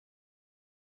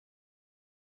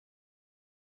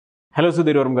Hello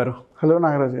Sudheer Varma గారు. Hello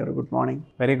Nagaraju గారు, good morning.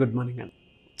 Very good morning అండి.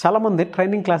 చాలామంది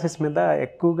ట్రైనింగ్ క్లాసెస్ మీద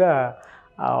ఎక్కువగా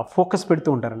ఫోకస్ పెడుతూ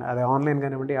ఉంటారండి. అది ఆన్లైన్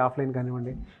కానివ్వండి, ఆఫ్లైన్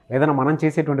కానివ్వండి, ఏదైనా మనం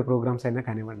చేసేటువంటి ప్రోగ్రామ్స్ అయినా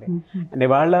కానివ్వండి. అండ్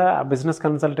ఇవాళ బిజినెస్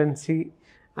కన్సల్టెన్సీ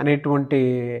అనేటువంటి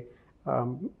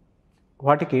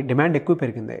వాటికి డిమాండ్ ఎక్కువ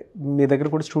పెరిగింది. మీ దగ్గర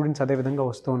కూడా స్టూడెంట్స్ అదే విధంగా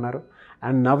వస్తూ ఉన్నారు.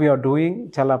 And now you are doing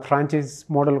చాలా ఫ్రాంచైజ్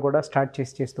మోడల్ కూడా స్టార్ట్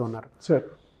చేస్తూ ఉన్నారు. సార్,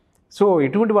 సో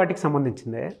ఇటువంటి వాటికి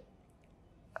సంబంధించిందే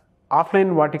ఆఫ్లైన్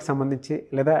వాటికి సంబంధించి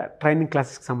లేదా ట్రైనింగ్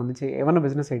క్లాసెస్కి సంబంధించి ఏమైనా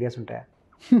బిజినెస్ ఐడియాస్ ఉంటాయా?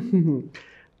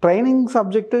 ట్రైనింగ్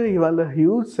సబ్జెక్ట్ ఇవాళ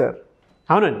హ్యూజ్ సార్.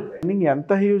 అవునండి, ట్రైనింగ్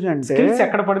ఎంత హ్యూజ్ అంటే స్కిల్స్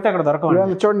ఎక్కడ పడితే అక్కడ దొరకవు.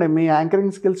 ఇవాళ చూడండి, మీ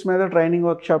యాంకరింగ్ స్కిల్స్ మీద ట్రైనింగ్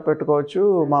వర్క్షాప్ పెట్టుకోవచ్చు,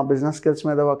 మా బిజినెస్ స్కిల్స్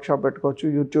మీద వర్క్షాప్ పెట్టుకోవచ్చు,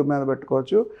 యూట్యూబ్ మీద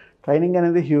పెట్టుకోవచ్చు. ట్రైనింగ్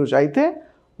అనేది హ్యూజ్. అయితే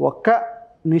ఒక్క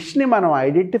నిష్ని మనం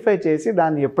ఐడెంటిఫై చేసి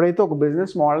దాన్ని ఎప్పుడైతే ఒక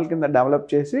బిజినెస్ మోడల్ కింద డెవలప్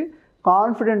చేసి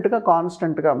కాన్ఫిడెంట్గా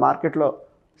కాన్స్టెంట్గా మార్కెట్లో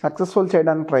సక్సెస్ఫుల్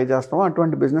చేయడానికి ట్రై చేస్తాము,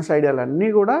 అటువంటి బిజినెస్ ఐడియాలు అన్నీ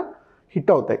కూడా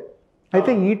హిట్ అవుతాయి.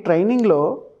 అయితే ఈ ట్రైనింగ్లో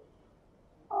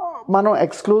మనం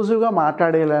ఎక్స్క్లూజివ్గా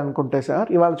మాట్లాడేయాలి అనుకుంటే సార్,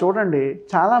 ఇవాళ చూడండి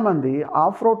చాలామంది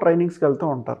ఆఫ్ రోడ్ ట్రైనింగ్స్కి వెళ్తూ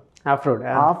ఉంటారు.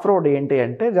 ఆఫ్ రోడ్ ఏంటి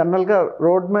అంటే జనరల్గా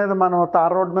రోడ్ మీద మనం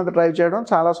తార్ రోడ్ మీద డ్రైవ్ చేయడం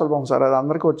చాలా సులభం సార్, అది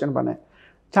అందరికీ వచ్చిన పనే.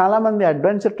 చాలామంది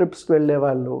అడ్వెంచర్ ట్రిప్స్కి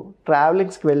వెళ్ళేవాళ్ళు,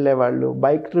 ట్రావెలింగ్స్కి వెళ్ళేవాళ్ళు,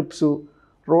 బైక్ ట్రిప్స్,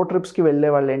 రోడ్ ట్రిప్స్కి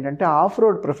వెళ్ళేవాళ్ళు ఏంటంటే ఆఫ్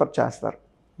రోడ్ ప్రిఫర్ చేస్తారు.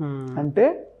 అంటే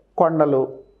కొండలు,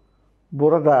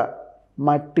 బురద,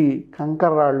 మట్టి,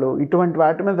 కంకర్రాళ్ళు ఇటువంటి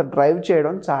వాటి మీద డ్రైవ్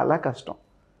చేయడం చాలా కష్టం.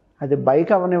 అది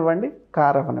బైక్ అవనివ్వండి,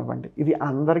 కార్ అవనివ్వండి, ఇది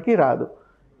అందరికీ రాదు.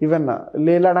 ఈవెన్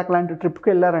లే లడాక్ లాంటి ట్రిప్కి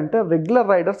వెళ్ళారంటే రెగ్యులర్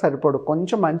రైడర్ సరిపోడు,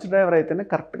 కొంచెం మంచి డ్రైవర్ అయితేనే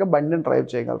కరెక్ట్గా బండిని డ్రైవ్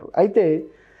చేయగలరు. అయితే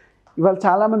ఇవాళ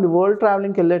చాలామంది వరల్డ్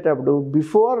ట్రావెలింగ్కి వెళ్ళేటప్పుడు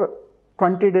బిఫోర్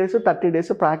 20 days 30 days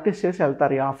ప్రాక్టీస్ చేసి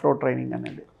వెళ్తారు ఈ ఆఫ్ రోడ్ ట్రైనింగ్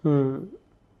అనేది.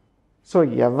 సో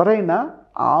ఎవరైనా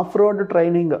ఆఫ్ రోడ్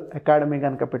ట్రైనింగ్ అకాడమీ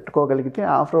కనుక పెట్టుకోగలిగితే,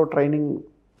 ఆఫ్ రోడ్ ట్రైనింగ్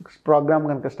ప్రోగ్రామ్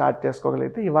కనుక స్టార్ట్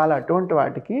చేసుకోగలిగితే ఇవాళ అటువంటి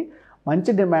వాటికి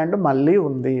మంచి డిమాండ్ మళ్ళీ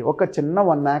ఉంది. ఒక చిన్న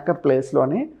 1 acre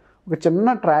ప్లేస్లోని ఒక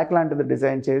చిన్న ట్రాక్ లాంటిది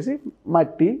డిజైన్ చేసి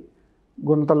మట్టి,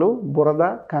 గుంతలు, బురద,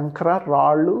 కంకర,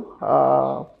 రాళ్ళు,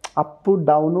 అప్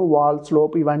డౌన్, వాల్,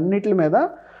 స్లోప్ ఇవన్నిటి మీద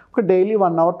ఒక డైలీ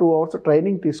 1 hour 2 hours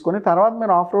ట్రైనింగ్ తీసుకొని తర్వాత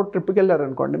మీరు ఆఫ్ రోడ్ ట్రిప్కి వెళ్ళారు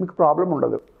అనుకోండి, మీకు ప్రాబ్లం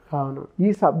ఉండదు. అవును, ఈ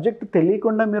సబ్జెక్ట్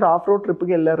తెలియకుండా మీరు ఆఫ్ రోడ్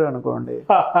ట్రిప్కి వెళ్ళారు అనుకోండి,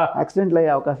 యాక్సిడెంట్లు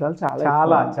అయ్యే అవకాశాలు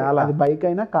చాలా. అది బైక్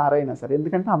అయినా కార్ అయినా సరే,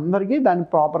 ఎందుకంటే అందరికీ దాన్ని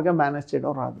ప్రాపర్గా మేనేజ్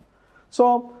చేయడం రాదు. సో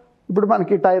ఇప్పుడు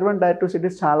మనకి Tier 1 Tier 2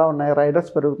 సిటీస్ చాలా ఉన్నాయి,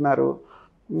 రైడర్స్ పెరుగుతున్నారు,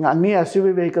 అన్ని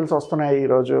SUV వెహికల్స్ వస్తున్నాయి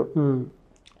ఈరోజు.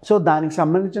 సో దానికి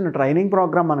సంబంధించిన ట్రైనింగ్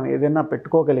ప్రోగ్రామ్ మనం ఏదైనా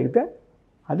పెట్టుకోగలిగితే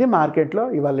అది మార్కెట్లో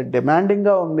ఇవాళ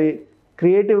డిమాండింగ్గా ఉంది,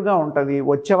 క్రియేటివ్గా ఉంటుంది,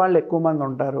 వచ్చేవాళ్ళు ఎక్కువ మంది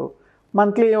ఉంటారు.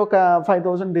 మంత్లీ ఒక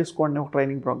 5,000 తీసుకోండి ఒక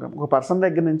ట్రైనింగ్ ప్రోగ్రామ్. ఒక పర్సన్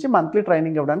దగ్గర నుంచి మంత్లీ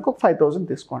ట్రైనింగ్ ఇవ్వడానికి ఒక 5,000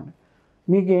 తీసుకోండి.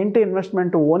 మీకు ఏంటి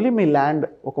ఇన్వెస్ట్మెంట్? ఓన్లీ మీ ల్యాండ్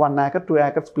ఒక 1 acre 2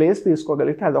 acres ప్లేస్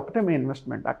తీసుకోగలిగితే అదొకటే మీ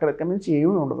ఇన్వెస్ట్మెంట్, అక్కడికి మించి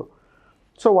ఏమీ ఉండదు.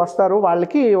 సో వస్తారు,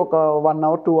 వాళ్ళకి ఒక 1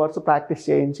 hour 2 hours ప్రాక్టీస్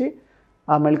చేయించి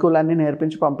ఆ మెలకువలన్నీ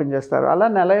నేర్పించి పంపించేస్తారు. అలా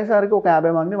నెల అయ్యేసరికి ఒక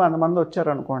 50 మంది 100 మంది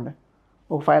వచ్చారనుకోండి,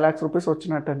 ఒక 5 lakhs rupees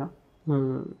వచ్చినట్టేనా.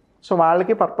 సో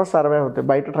వాళ్ళకి పర్పస్ సర్వే అవుతాయి.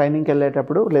 బయట ట్రైనింగ్కి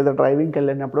వెళ్ళేటప్పుడు లేదా డ్రైవింగ్కి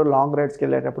వెళ్ళేటప్పుడు, లాంగ్ రైడ్స్కి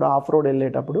వెళ్ళేటప్పుడు, ఆఫ్ రోడ్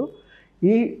వెళ్ళేటప్పుడు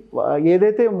ఈ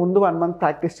ఏదైతే ముందు 1 month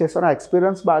ప్రాక్టీస్ చేస్తారో ఆ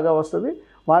ఎక్స్పీరియన్స్ బాగా వస్తుంది,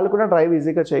 వాళ్ళు కూడా డ్రైవ్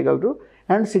ఈజీగా చేయగలరు.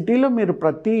 అండ్ సిటీలో మీరు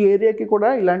ప్రతి ఏరియాకి కూడా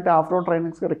ఇలాంటి ఆఫ్ రోడ్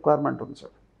ట్రైనింగ్స్కి రిక్వైర్మెంట్ ఉంది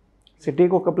సార్.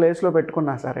 సిటీకి ఒక ప్లేస్లో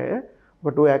పెట్టుకున్నా సరే,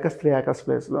 ఒక 2 acres 3 acres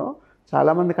ప్లేస్లో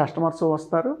చాలామంది కస్టమర్స్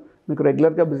వస్తారు, మీకు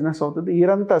రెగ్యులర్గా బిజినెస్ అవుతుంది.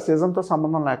 ఇరంతా సీజన్తో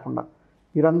సంబంధం లేకుండా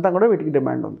ఇరంతా కూడా వీటికి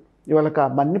డిమాండ్ ఉంది. ఇవాళ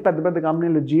అన్ని పెద్ద పెద్ద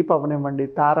కంపెనీలు, జీప్ అవనివ్వండి,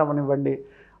 తార్ అవనివ్వండి,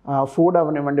 ఫుడ్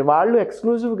అవనివ్వండి, వాళ్ళు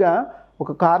ఎక్స్క్లూజివ్గా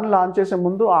ఒక కార్ని లాంచ్ చేసే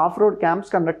ముందు ఆఫ్ రోడ్ క్యాంప్స్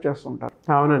కండక్ట్ చేస్తుంటారు.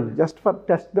 అవునండి, just for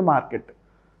test the market.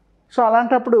 So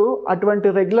అలాంటప్పుడు అటువంటి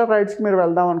రెగ్యులర్ రైడ్స్కి మీరు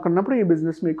వెళ్దాం అనుకున్నప్పుడు ఈ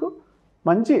బిజినెస్ మీకు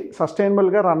మంచి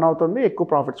సస్టైనబుల్గా రన్ అవుతుంది, ఎక్కువ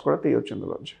ప్రాఫిట్స్ కూడా తీయవచ్చు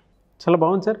ఇందులోంచి. చాలా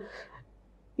బాగుంది సార్.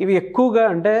 ఇవి ఎక్కువగా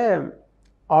అంటే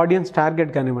ఆడియన్స్ టార్గెట్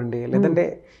కానివ్వండి, లేదంటే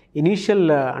ఇనీషియల్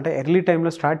అంటే ఎర్లీ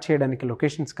టైంలో స్టార్ట్ చేయడానికి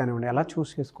లొకేషన్స్ కానివ్వండి, ఎలా చూస్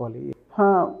చేసుకోవాలి?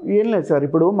 ఏం లేదు సార్,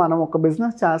 ఇప్పుడు మనం ఒక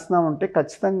బిజినెస్ చేస్తున్నామంటే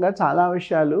ఖచ్చితంగా చాలా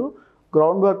విషయాలు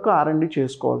గ్రౌండ్ వర్క్ R&D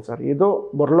చేసుకోవాలి సార్. ఏదో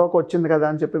బుర్రలోకి వచ్చింది కదా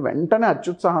అని చెప్పి వెంటనే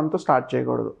అత్యుత్సాహంతో స్టార్ట్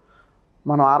చేయకూడదు.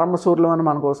 మనం ఆరంభ సూర్యులు అని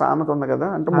మనకు సామెత ఉంది కదా,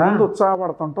 అంటే ముందు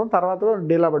ఉత్సాహపడుతుంటాం, తర్వాత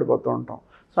డీలా పడిపోతూ ఉంటాం.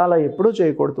 సో అలా ఎప్పుడూ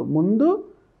చేయకూడదు. ముందు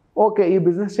ఓకే ఈ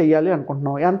బిజినెస్ చేయాలి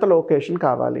అనుకుంటున్నాం, ఎంత లొకేషన్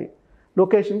కావాలి,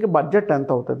 లొకేషన్కి బడ్జెట్ ఎంత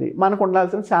అవుతుంది, మనకు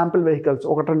ఉండాల్సిన శాంపిల్ వెహికల్స్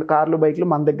 1-2 కార్లు బైక్లు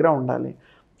మన దగ్గర ఉండాలి,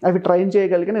 అవి ట్రైన్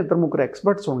చేయగలిగిన 2-3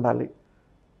 ఎక్స్పర్ట్స్ ఉండాలి.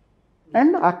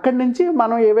 అండ్ అక్కడి నుంచి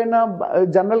మనం ఏవైనా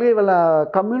జనరల్గా ఇవాళ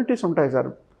కమ్యూనిటీస్ ఉంటాయి సార్,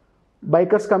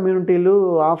 బైకర్స్ కమ్యూనిటీలు,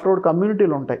 ఆఫ్ రోడ్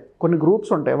కమ్యూనిటీలు ఉంటాయి, కొన్ని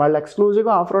గ్రూప్స్ ఉంటాయి, వాళ్ళు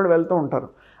ఎక్స్క్లూజివ్గా ఆఫ్ రోడ్ వెళ్తూ ఉంటారు.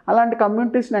 అలాంటి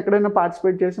కమ్యూనిటీస్ని ఎక్కడైనా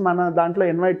పార్టిసిపేట్ చేసి మన దాంట్లో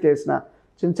ఇన్వైట్ చేసిన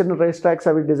చిన్న చిన్న రేస్ ట్రాక్స్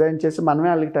అవి డిజైన్ చేసి మనమే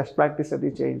వాళ్ళకి టెస్ట్ ప్రాక్టీస్ అది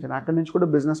చేయించాను. అక్కడి నుంచి కూడా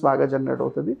బిజినెస్ బాగా జనరేట్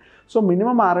అవుతుంది. సో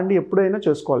మినిమం R&D ఎప్పుడైనా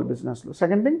చేసుకోవాలి బిజినెస్లో.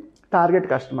 Second thing, target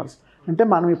customers. అంటే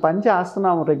మనం ఈ పని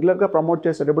చేస్తున్నాము, రెగ్యులర్గా ప్రమోట్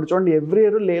చేస్తారు. ఇప్పుడు చూడండి, ఎవ్రీ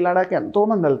ఇయర్ లే లడాక్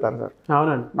ఎంతోమంది వెళ్తారు సార్.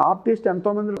 అవునండి. నార్త్ ఈస్ట్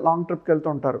ఎంతోమంది లాంగ్ ట్రిప్కి వెళ్తూ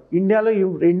ఉంటారు. ఇండియాలో ఈ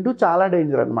రెండు చాలా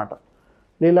డేంజర్ అనమాట,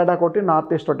 లే లడాక్ ఒకటి,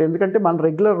 నార్త్ ఈస్ట్ ఒకటి. ఎందుకంటే మన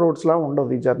రెగ్యులర్ రోడ్స్లా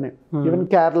ఉండదు ఈ జర్నీ. ఈవెన్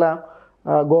కేరళ,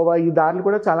 గోవా ఈ దారులు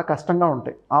కూడా చాలా కష్టంగా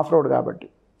ఉంటాయి ఆఫ్ రోడ్ కాబట్టి.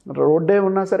 రోడ్డే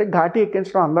ఉన్నా సరే ఘాటి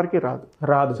ఎక్కించడం అందరికీ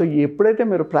రాదు. సో ఎప్పుడైతే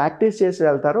మీరు ప్రాక్టీస్ చేసి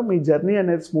వెళ్తారో మీ జర్నీ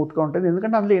అనేది స్మూత్గా ఉంటుంది.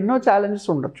 ఎందుకంటే అందులో ఎన్నో ఛాలెంజెస్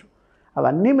ఉండొచ్చు.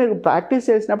 అవన్నీ మీరు ప్రాక్టీస్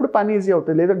చేసినప్పుడు పని ఈజీ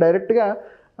అవుతుంది. లేదా డైరెక్ట్గా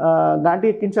ఘాటి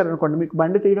ఎక్కించారనుకోండి, మీకు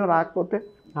బండి తీయడం రాకపోతే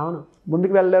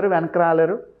ముందుకు వెళ్ళలేరు, వెనక్కి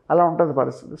రాలేరు, అలా ఉంటుంది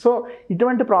పరిస్థితి. సో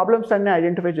ఇటువంటి ప్రాబ్లమ్స్ అన్నీ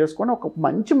ఐడెంటిఫై చేసుకొని ఒక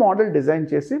మంచి మోడల్ డిజైన్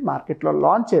చేసి మార్కెట్లో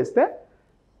లాంచ్ చేస్తే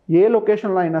ఏ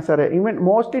లొకేషన్లో అయినా సరే, even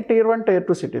mostly Tier 1, Tier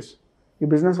 2 cities ఈ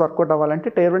బిజినెస్ వర్కౌట్ అవ్వాలంటే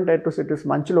Tier 1, Tier 2 సిటీస్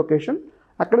మంచి లొకేషన్.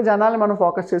 అక్కడ జనాలు మనం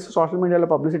ఫోకస్ చేసి సోషల్ మీడియాలో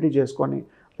పబ్లిసిటీ చేసుకొని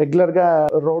రెగ్యులర్గా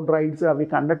రోడ్ రైడ్స్ అవి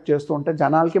కండక్ట్ చేస్తూ ఉంటే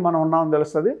జనాలకి మనం ఉన్నామని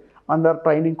తెలుస్తుంది. అందరు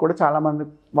ట్రైనింగ్ కూడా చాలామంది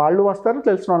వాళ్ళు వస్తారు,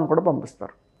 తెలిసిన వాళ్ళని కూడా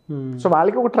పంపిస్తారు. సో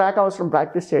వాళ్ళకి ఒక ట్రాక్ అవసరం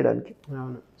ప్రాక్టీస్ చేయడానికి.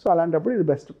 సో అలాంటప్పుడు ఇది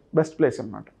బెస్ట్ ప్లేస్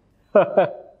అనమాట.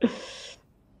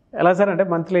 ఎలా సార్, అంటే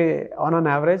మంత్లీ ఆన్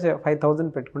యావరేజ్ 5,000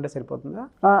 పెట్టుకుంటే సరిపోతుందా?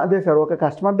 అదే సార్, ఒక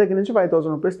కస్టమర్ దగ్గర నుంచి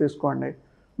 5,000 రూపీస్ తీసుకోండి.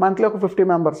 మంత్లీ ఒక 50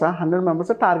 మెంబర్సా 100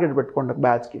 మెంబర్స్ టార్గెట్ పెట్టుకోండి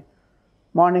బ్యాచ్కి.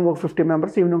 మార్నింగ్ ఒక 50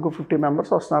 మెంబర్స్, ఈవినింగ్ ఒక 50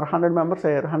 మెంబర్స్ వస్తున్నారు. 100 మెంబర్స్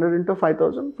అయ్యారు. 100 into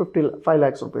 5,000 5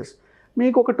 lakhs రూపీస్.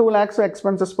 మీకు ఒక 2 lakhs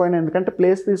ఎక్స్పెన్సెస్ పోయినాయి. ఎందుకంటే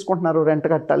ప్లేస్ తీసుకుంటున్నారు, రెంట్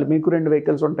కట్టాలి, మీకు 2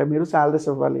 వెహికల్స్ ఉంటాయి, మీరు శాలరీస్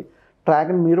ఇవ్వాలి,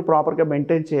 ట్రాక్ని మీరు ప్రాపర్గా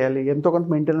మెయింటైన్ చేయాలి, ఎంతో కొంత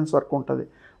మెయింటెనెన్స్ వర్క్ ఉంటుంది.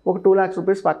 ఒక 2 lakhs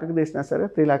రూపీస్ పక్కకి తీసినా సరే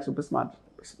 3 lakhs రూపీస్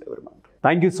మార్జిన్ ఎవరి month.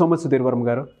 Thank you so much Sudheer Varma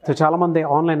గారు. సో చాలామంది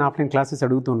ఆన్లైన్ ఆఫ్లైన్ క్లాసెస్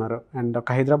అడుగుతున్నారు. అండ్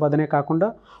ఒక హైదరాబాద్ అనే కాకుండా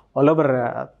ఆల్ ఓవర్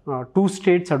 2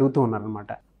 states అడుగుతూ ఉన్నారు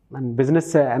అనమాట. అండ్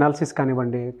బిజినెస్ అనాలిసిస్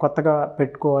కానివ్వండి, కొత్తగా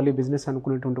పెట్టుకోవాలి బిజినెస్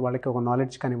అనుకునేటువంటి వాళ్ళకి ఒక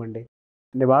నాలెడ్జ్ కానివ్వండి.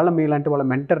 అండ్ మీలాంటి వాళ్ళ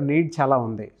మెంటర్ నీడ్ చాలా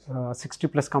ఉంది.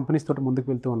 60+ కంపెనీస్ తోటి ముందుకు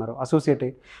వెళ్తూ ఉన్నారు. అసోసియేట్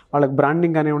వాళ్ళకి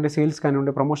బ్రాండింగ్ కానివ్వండి, సేల్స్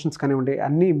కానివ్వండి, ప్రమోషన్స్ కానివ్వండి,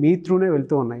 అన్నీ మీ త్రూనే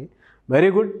వెళ్తూ ఉన్నాయి.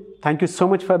 Very good, thank you so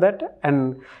much for that. And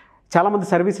చాలామంది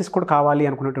సర్వీసెస్ కూడా కావాలి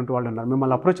అనుకునేటువంటి వాళ్ళు ఉన్నారు.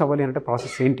 మిమ్మల్ని అప్రోచ్ అవ్వాలి అంటే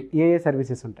ప్రాసెస్ ఏంటి, ఏ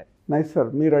సర్వీసెస్ ఉంటాయి? నైస్ సార్,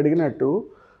 మీరు అడిగినట్టు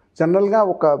జనరల్గా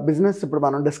ఒక బిజినెస్ ఇప్పుడు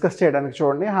మనం డిస్కస్ చేయడానికి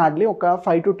చూడండి, హార్డ్లీ ఒక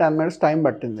 5 to 10 minutes టైం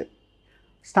పట్టింది.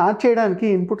 స్టార్ట్ చేయడానికి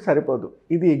ఇన్పుట్ సరిపోదు.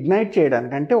 ఇది ఇగ్నైట్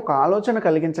చేయడానికి, అంటే ఒక ఆలోచన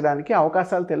కలిగించడానికి,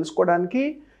 అవకాశాలు తెలుసుకోవడానికి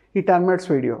ఈ 10 minutes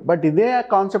వీడియో. బట్ ఇదే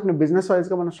కాన్సెప్ట్ని బిజినెస్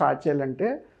వైజ్గా మనం స్టార్ట్ చేయాలంటే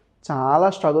చాలా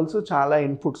స్ట్రగుల్స్, చాలా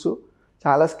ఇన్పుట్స్,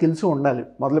 చాలా స్కిల్స్ ఉండాలి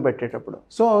మొదలు పెట్టేటప్పుడు.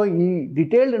 సో ఈ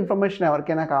డీటెయిల్డ్ ఇన్ఫర్మేషన్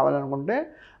ఎవరికైనా కావాలనుకుంటే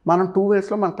మనం 2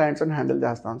 waysలో మన క్లయింట్స్ని హ్యాండిల్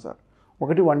చేస్తాం సార్.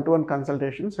 ఒకటి 1-to-1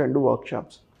 కన్సల్టేషన్స్, 2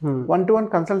 వర్క్షాప్స్. 1-to-1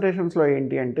 కన్సల్టేషన్స్లో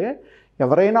ఏంటి అంటే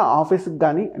ఎవరైనా ఆఫీస్కి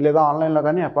కానీ లేదా ఆన్లైన్లో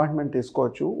కానీ అపాయింట్మెంట్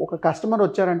తీసుకోవచ్చు. ఒక కస్టమర్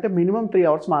వచ్చారంటే మినిమం 3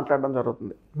 hours మాట్లాడడం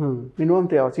జరుగుతుంది. Minimum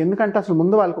 3 hours. ఎందుకంటే అసలు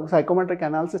ముందు వాళ్ళకి ఒక సైకోమెట్రిక్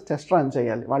అనాలిసిస్ టెస్ట్ రన్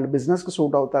చేయాలి, వాళ్ళు బిజినెస్కి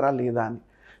సూట్ అవుతారా లేదా అని.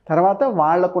 తర్వాత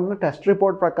వాళ్ళకున్న టెస్ట్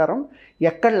రిపోర్ట్ ప్రకారం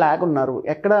ఎక్కడ ల్యాగ్ ఉన్నారు,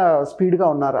 ఎక్కడ స్పీడ్గా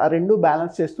ఉన్నారు, ఆ 2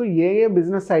 బ్యాలెన్స్ చేస్తూ ఏ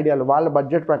బిజినెస్ ఐడియాలు వాళ్ళ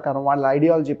బడ్జెట్ ప్రకారం, వాళ్ళ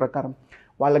ఐడియాలజీ ప్రకారం,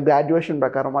 వాళ్ళ గ్రాడ్యుయేషన్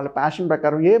ప్రకారం, వాళ్ళ ప్యాషన్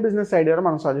ప్రకారం ఏ బిజినెస్ ఐడియాలో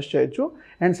మనం సజెస్ట్ చేయొచ్చు.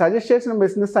 అండ్ సజెస్ట్ చేసిన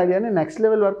బిజినెస్ ఐడియాని నెక్స్ట్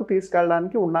లెవెల్ వరకు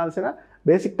తీసుకెళ్ళడానికి ఉండాల్సిన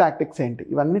బేసిక్ టాక్టిక్స్ ఏంటి,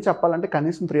 ఇవన్నీ చెప్పాలంటే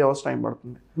కనీసం 3 hours టైం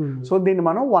పడుతుంది. సో దీన్ని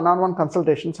మనం 1-on-1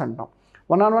 కన్సల్టేషన్స్ అంటాం.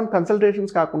 1-on-1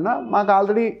 కన్సల్టేషన్స్ కాకుండా మాకు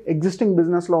ఆల్రెడీ ఎగ్జిస్టింగ్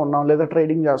బిజినెస్లో ఉన్నాం, లేదా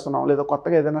ట్రేడింగ్ చేస్తున్నాం, లేదా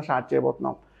కొత్తగా ఏదైనా స్టార్ట్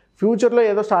చేయబోతున్నాం, ఫ్యూచర్లో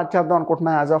ఏదో స్టార్ట్ చేద్దాం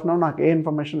అనుకుంటున్నా, యాజ్ ఆఫ్ నౌ నాకు ఏ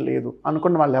ఇన్ఫర్మేషన్ లేదు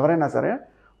అనుకున్న వాళ్ళు ఎవరైనా సరే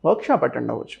వర్క్షాప్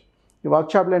అటెండ్ అవ్వచ్చు. ఈ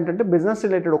వర్క్షాప్లో ఏంటంటే బిజినెస్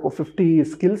రిలేటెడ్ ఒక 50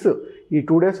 skills ఈ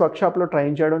 2 days వర్క్షాప్లో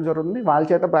ట్రైన్ చేయడం జరుగుతుంది. వాళ్ళ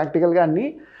చేత ప్రాక్టికల్గా అన్నీ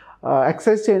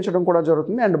ఎక్సర్సైజ్ చేయించడం కూడా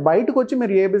జరుగుతుంది. అండ్ బయటకు వచ్చి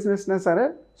మీరు ఏ బిజినెస్నే సరే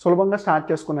సులభంగా స్టార్ట్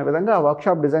చేసుకునే విధంగా ఆ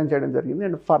వర్క్షాప్ డిజైన్ చేయడం జరిగింది.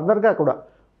 అండ్ ఫర్దర్గా కూడా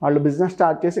వాళ్ళు బిజినెస్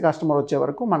స్టార్ట్ చేసి కస్టమర్ వచ్చే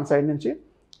వరకు మన సైడ్ నుంచి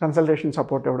కన్సల్టేషన్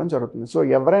సపోర్ట్ ఇవ్వడం జరుగుతుంది. సో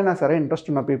ఎవరైనా సరే ఇంట్రెస్ట్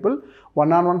ఉన్న పీపుల్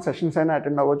 1-on-1 సెషన్స్ అయినా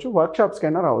అటెండ్ అవ్వచ్చు,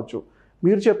 వర్క్షాప్స్కైనా రావచ్చు.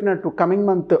 మీరు చెప్పినట్టు coming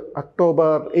month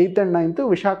October 8th and 9th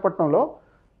విశాఖపట్నంలో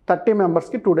 30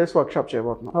 మెంబర్స్కి 2 days వర్క్షాప్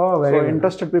చేయబోతున్నాం. సో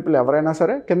ఇంట్రెస్టెడ్ పీపుల్ ఎవరైనా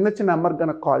సరే కింద ఇచ్చిన నెంబర్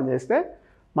కనుక కాల్ చేస్తే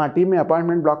మా టీమ్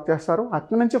అపాయింట్మెంట్ బ్లాక్ చేస్తారు.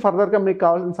 అక్కడి నుంచి ఫర్దర్గా మీకు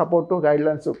కావాల్సిన support,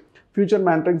 guidelines, future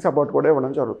mentoring support కూడా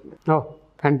ఇవ్వడం జరుగుతుంది.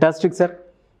 Fantastic sir,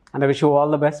 and wish you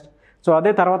all the best. So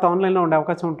అదే తర్వాత ఆన్లైన్లో ఉండే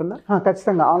అవకాశం ఉంటుందా?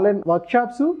 ఖచ్చితంగా online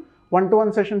workshops,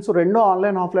 1-to-1 sessions 2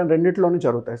 online offline రెండింటిలోనే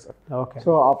జరుగుతాయి సార్. ఓకే.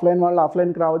 సో ఆఫ్లైన్ వాళ్ళు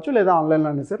ఆఫ్లైన్కి రావచ్చు, లేదా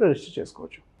ఆన్లైన్లోనే సరే రిజిస్టర్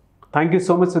చేసుకోవచ్చు. Thank you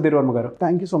so much Sudheer Varma గారు.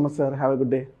 Thank you so much sir, have a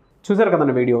good day. చూసారు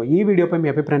కదండి వీడియో. ఈ వీడియోపై మీ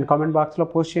అభిప్రాయం కామెంట్ బాక్స్లో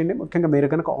పోస్ట్ చేయండి. ముఖ్యంగా మీరు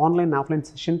కనుక ఆన్లైన్ ఆఫ్లైన్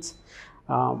సెషన్స్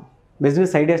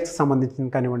బిజినెస్ ఐడియాస్కి సంబంధించింది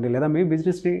కానివ్వండి, లేదా మీ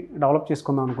బిజినెస్ని డెవలప్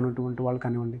చేసుకుందాం అనుకున్నటువంటి వాళ్ళు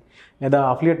కానివ్వండి, లేదా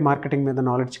అఫిలియేట్ మార్కెటింగ్ మీద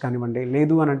నాలెడ్జ్ కానివ్వండి,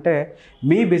 లేదు అని అంటే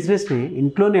మీ బిజినెస్ని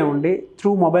ఇంట్లోనే ఉండి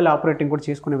త్రూ మొబైల్ ఆపరేటింగ్ కూడా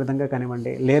చేసుకునే విధంగా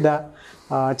కానివ్వండి, లేదా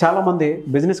చాలామంది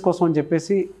బిజినెస్ కోసం అని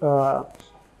చెప్పేసి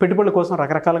పెట్టుబడుల కోసం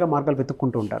రకరకాలుగా మార్గాలు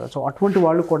వెతుక్కుంటూ ఉంటారు. సో అటువంటి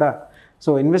వాళ్ళు కూడా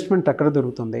ఇన్వెస్ట్మెంట్ ఎక్కడ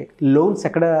దొరుకుతుంది, లోన్స్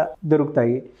ఎక్కడ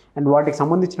దొరుకుతాయి, అండ్ వాటికి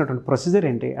సంబంధించినటువంటి ప్రొసీజర్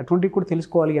ఏంటి, అటువంటివి కూడా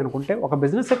తెలుసుకోవాలి అనుకుంటే ఒక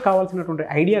బిజినెస్కి కావాల్సినటువంటి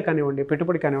ఐడియా కానివ్వండి,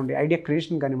 పెట్టుబడి కానివ్వండి, ఐడియా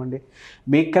క్రియేషన్ కానివ్వండి,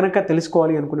 మీకు కనుక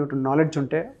తెలుసుకోవాలి అనుకునేటువంటి నాలెడ్జ్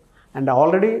ఉంటే, అండ్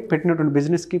ఆల్రెడీ పెట్టినటువంటి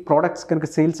బిజినెస్కి ప్రోడక్ట్స్ కనుక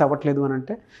సేల్స్ అవ్వట్లేదు అని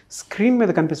అంటే స్క్రీన్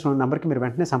మీద కనిపిస్తున్న నెంబర్కి మీరు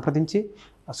వెంటనే సంప్రదించి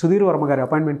సుధీర్ వర్మ గారి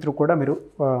అపాయింట్మెంట్ త్రూ కూడా మీరు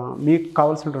మీకు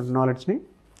కావాల్సినటువంటి నాలెడ్జ్ని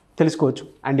తెలుసుకోవచ్చు.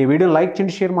 అండ్ ఈ వీడియో లైక్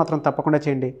చేయండి, షేర్ మాత్రం తప్పకుండా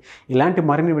చేయండి. ఇలాంటి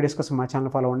మరిన్ని వీడియోస్ కోసం మా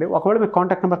ఛానల్ ఫాలో అవ్వండి. ఒకవేళ మీకు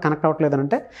contact number connect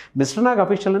అవ్వట్లేదంటే mister Nag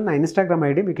official అని నా ఇన్స్టాగ్రామ్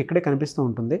ఐడి మీకు ఇక్కడే కనిపిస్తూ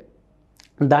ఉంటుంది.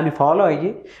 దాన్ని ఫాలో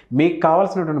అయ్యి మీకు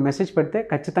కావాల్సినటువంటి మెసేజ్ పెడితే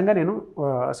ఖచ్చితంగా నేను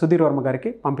సుధీర్ వర్మ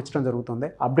గారికి పంపించడం జరుగుతుంది.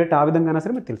 అప్డేట్ ఆ విధంగా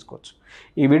సరే మీరు తెలుసుకోవచ్చు.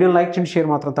 ఈ వీడియోని లైక్ చేయండి, షేర్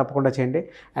మాత్రం తప్పకుండా చేయండి.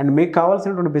 అండ్ మీకు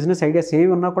కావాల్సినటువంటి బిజినెస్ ఐడియాస్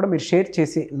ఏవి ఉన్నా కూడా మీరు షేర్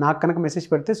చేసి నాకు కనుక మెసేజ్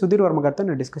పెడితే సుధీర్ వర్మ గారితో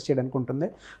నేను డిస్కస్ చేయడానికి ఉంటుంది.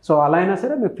 సో అలా అయినా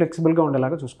సరే మీరు ఫ్లెక్సిబుల్గా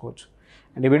ఉండేలాగా చూసుకోవచ్చు.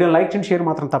 అండ్ ఈ వీడియో లైక్ చేయండి, షేర్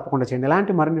మాత్రం తప్పకుండా చేయండి.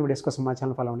 ఇలాంటి మరిన్ని వీడియోస్ కోసం మా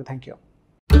ఛానల్ ఫాలో అవ్వండి. Thank you.